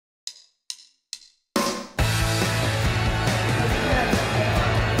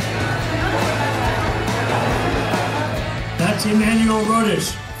That's Emmanuel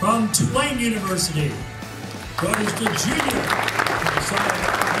Rotich from Tulane University. Rotich, the junior, decided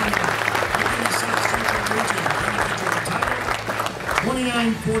the South Central region, title,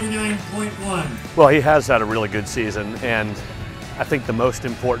 29-49.1. Well, he has had a really good season, and I think the most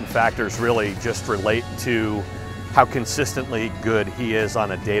important factors really just relate to how consistently good he is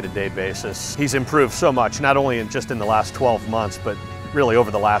on a day-to-day basis. He's improved so much, not only just in the last 12 months, but really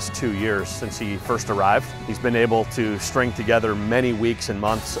over the last 2 years since he first arrived. He's been able to string together many weeks and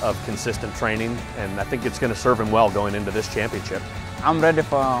months of consistent training, and I think it's going to serve him well going into this championship. I'm ready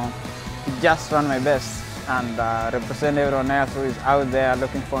to just run my best and represent everyone else who is out there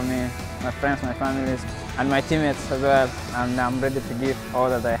looking for me, my friends, my families, and my teammates as well. And I'm ready to give all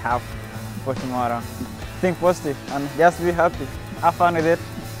that I have for tomorrow. Think positive and just be happy, have fun with it,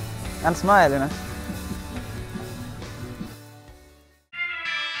 and smile, you know.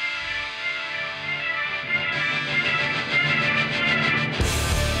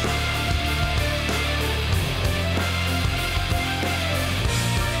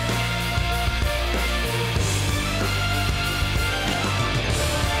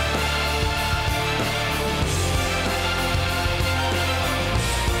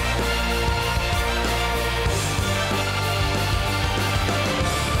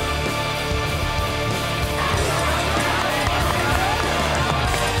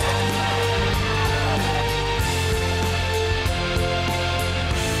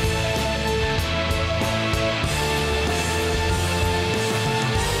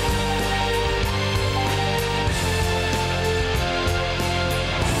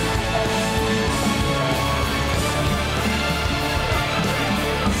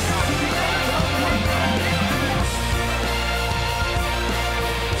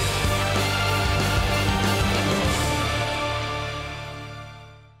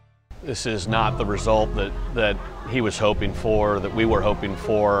 This is not the result that he was hoping for, that we were hoping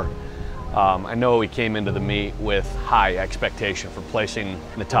for. I know he came into the meet with high expectation for placing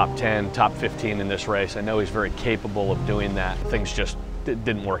in the top 10, top 15 in this race. I know he's very capable of doing that. Things just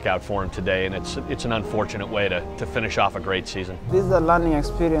didn't work out for him today, and it's an unfortunate way to finish off a great season. This is a learning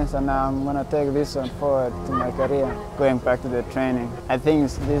experience, and I'm going to take this one forward to my career, going back to the training. I think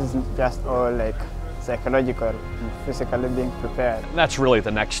this is just all like psychological and physically being prepared. That's really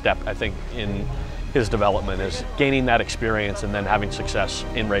the next step, I think, in his development, is gaining that experience and then having success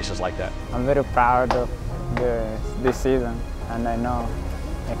in races like that. I'm very proud of this season, and I know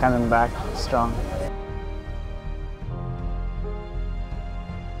I'm coming back strong.